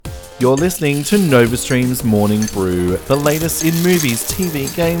You're listening to NovaStream's Morning Brew, the latest in movies,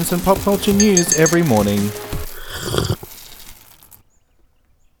 TV, games and pop culture news every morning.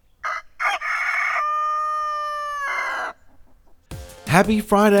 Happy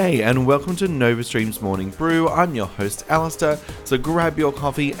Friday and welcome to NovaStream's Morning Brew. I'm your host Alistair, so grab your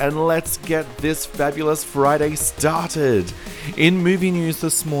coffee and let's get this fabulous Friday started. In movie news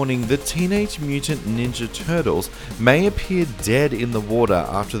this morning, the Teenage Mutant Ninja Turtles may appear dead in the water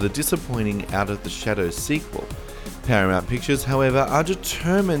after the disappointing Out of the Shadows sequel. Paramount Pictures, however, are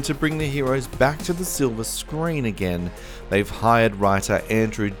determined to bring the heroes back to the silver screen again. They've hired writer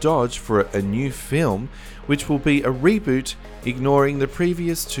Andrew Dodge for a new film, which will be a reboot, ignoring the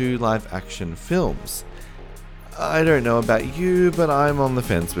previous two live-action films. I don't know about you, but I'm on the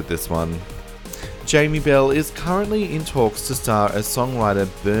fence with this one. Jamie Bell is currently in talks to star as songwriter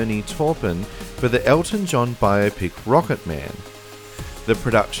Bernie Taupin for the Elton John biopic Rocketman. The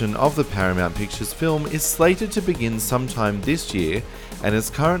production of the Paramount Pictures film is slated to begin sometime this year and is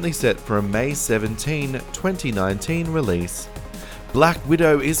currently set for a May 17, 2019 release. Black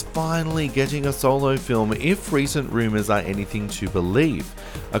Widow is finally getting a solo film if recent rumours are anything to believe.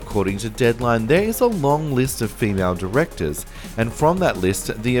 According to Deadline, there is a long list of female directors, and from that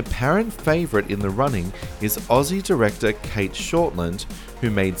list, the apparent favourite in the running is Aussie director Kate Shortland, who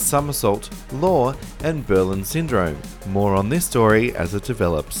made Somersault, Law and Berlin Syndrome. More on this story as it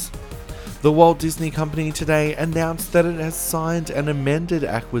develops. The Walt Disney Company today announced that it has signed an amended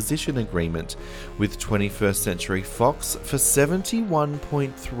acquisition agreement with 21st Century Fox for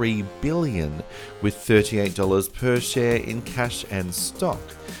 $71.3 billion, with $38 per share in cash and stock.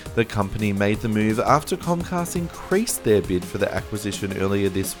 The company made the move after Comcast increased their bid for the acquisition earlier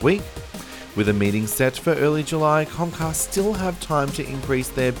this week. With a meeting set for early July, Comcast still have time to increase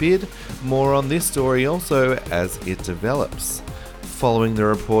their bid. More on this story also as it develops. Following the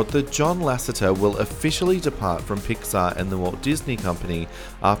report that John Lasseter will officially depart from Pixar and the Walt Disney Company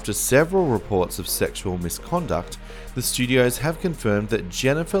after several reports of sexual misconduct, the studios have confirmed that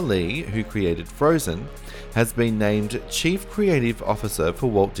Jennifer Lee, who created Frozen, has been named Chief Creative Officer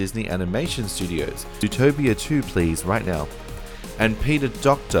for Walt Disney Animation Studios. Zootopia 2 please, right now. And Peter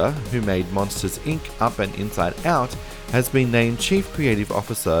Docter, who made Monsters Inc. Up and Inside Out, has been named Chief Creative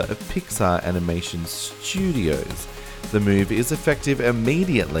Officer of Pixar Animation Studios. The move is effective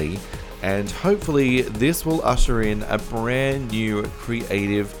immediately, and hopefully this will usher in a brand new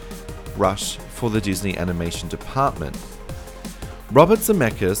creative rush for the Disney Animation department. Robert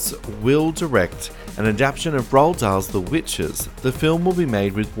Zemeckis will direct an adaptation of Roald Dahl's The Witches. The film will be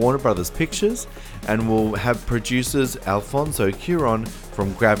made with Warner Brothers Pictures and will have producers Alfonso Cuarón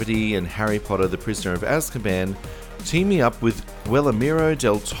from Gravity and Harry Potter The Prisoner of Azkaban teaming up with Guillermo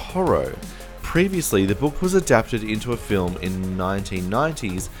del Toro. Previously, the book was adapted into a film in the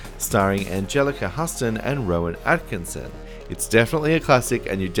 1990s starring Angelica Huston and Rowan Atkinson. It's definitely a classic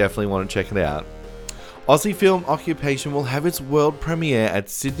and you definitely want to check it out. Aussie film Occupation will have its world premiere at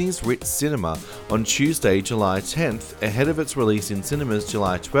Sydney's Ritz Cinema on Tuesday, July 10th, ahead of its release in cinemas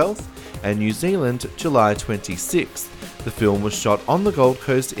July 12th and New Zealand July 26th. The film was shot on the Gold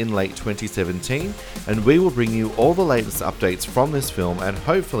Coast in late 2017, and we will bring you all the latest updates from this film and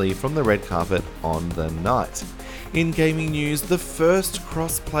hopefully from the red carpet on the night. In gaming news, the first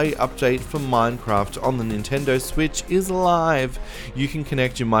cross-play update for Minecraft on the Nintendo Switch is live. You can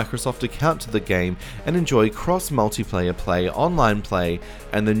connect your Microsoft account to the game and enjoy cross-multiplayer play, online play,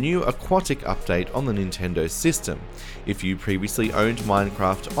 and the new Aquatic update on the Nintendo system. If you previously owned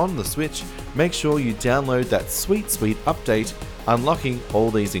Minecraft on the Switch, make sure you download that sweet update, unlocking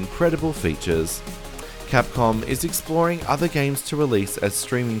all these incredible features. Capcom is exploring other games to release as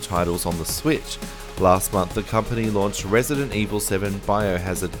streaming titles on the Switch. Last month, the company launched Resident Evil 7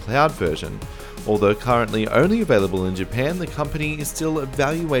 Biohazard Cloud version. Although currently only available in Japan, the company is still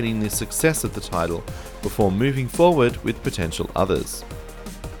evaluating the success of the title before moving forward with potential others.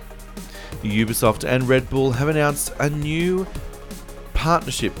 Ubisoft and Red Bull have announced a new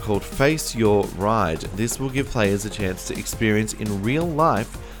partnership called Face Your Ride. This will give players a chance to experience in real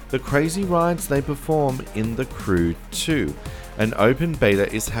life the crazy rides they perform in The Crew 2. An open beta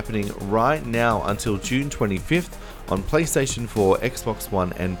is happening right now until June 25th on PlayStation 4, Xbox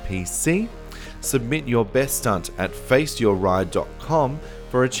One and PC. Submit your best stunt at faceyourride.com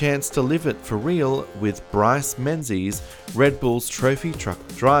for a chance to live it for real with Bryce Menzies, Red Bull's trophy truck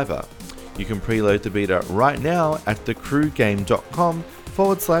driver. You can preload the beta right now at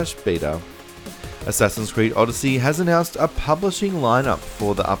thecrewgame.com/beta. Assassin's Creed Odyssey has announced a publishing lineup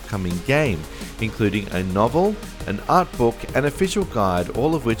for the upcoming game, including a novel, an art book, and official guide,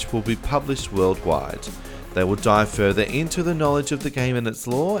 all of which will be published worldwide. They will dive further into the knowledge of the game and its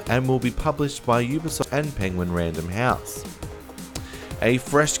lore, and will be published by Ubisoft and Penguin Random House. A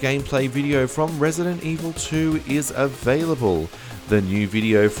fresh gameplay video from Resident Evil 2 is available. The new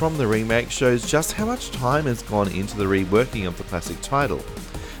video from the remake shows just how much time has gone into the reworking of the classic title.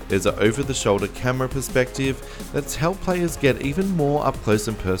 There's an over-the-shoulder camera perspective that's helped players get even more up close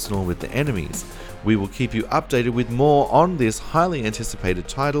and personal with the enemies. We will keep you updated with more on this highly anticipated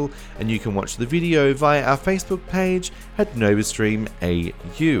title, and you can watch the video via our Facebook page at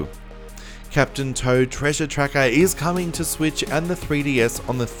NovaStreamAU. Captain Toad Treasure Tracker is coming to Switch and the 3DS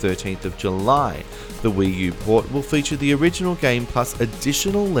on the 13th of July. The Wii U port will feature the original game plus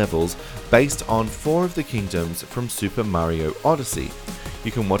additional levels based on 4 of the kingdoms from Super Mario Odyssey.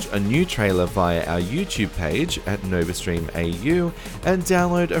 You can watch a new trailer via our YouTube page at NovaStreamAU and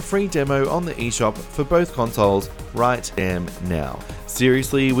download a free demo on the eShop for both consoles right damn now.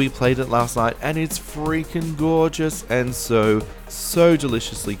 Seriously, we played it last night and it's freaking gorgeous and so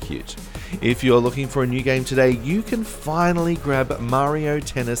deliciously cute. If you're looking for a new game today, you can finally grab Mario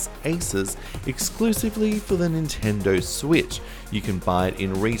Tennis Aces exclusively for the Nintendo Switch. You can buy it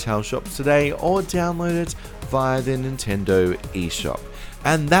in retail shops today or download it via the Nintendo eShop.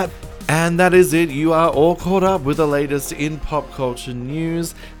 And that is it. You are all caught up with the latest in pop culture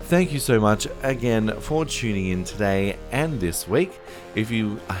news. Thank you so much again for tuning in today and this week. If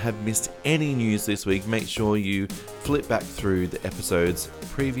you have missed any news this week, make sure you flip back through the episodes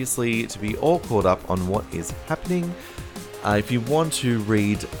previously to be all caught up on what is happening. If you want to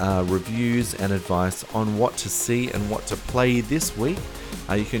read reviews and advice on what to see and what to play this week,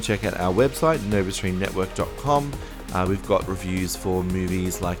 you can check out our website, NovaStreamNetwork.com. We've got reviews for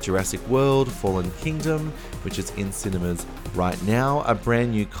movies like Jurassic World, Fallen Kingdom, which is in cinemas right now, a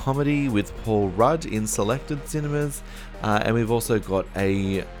brand new comedy with Paul Rudd in selected cinemas, and we've also got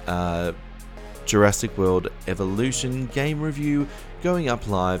a Jurassic World Evolution game review going up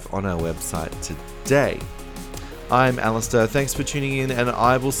live on our website today. I'm Alistair, thanks for tuning in, and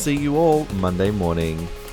I will see you all Monday morning.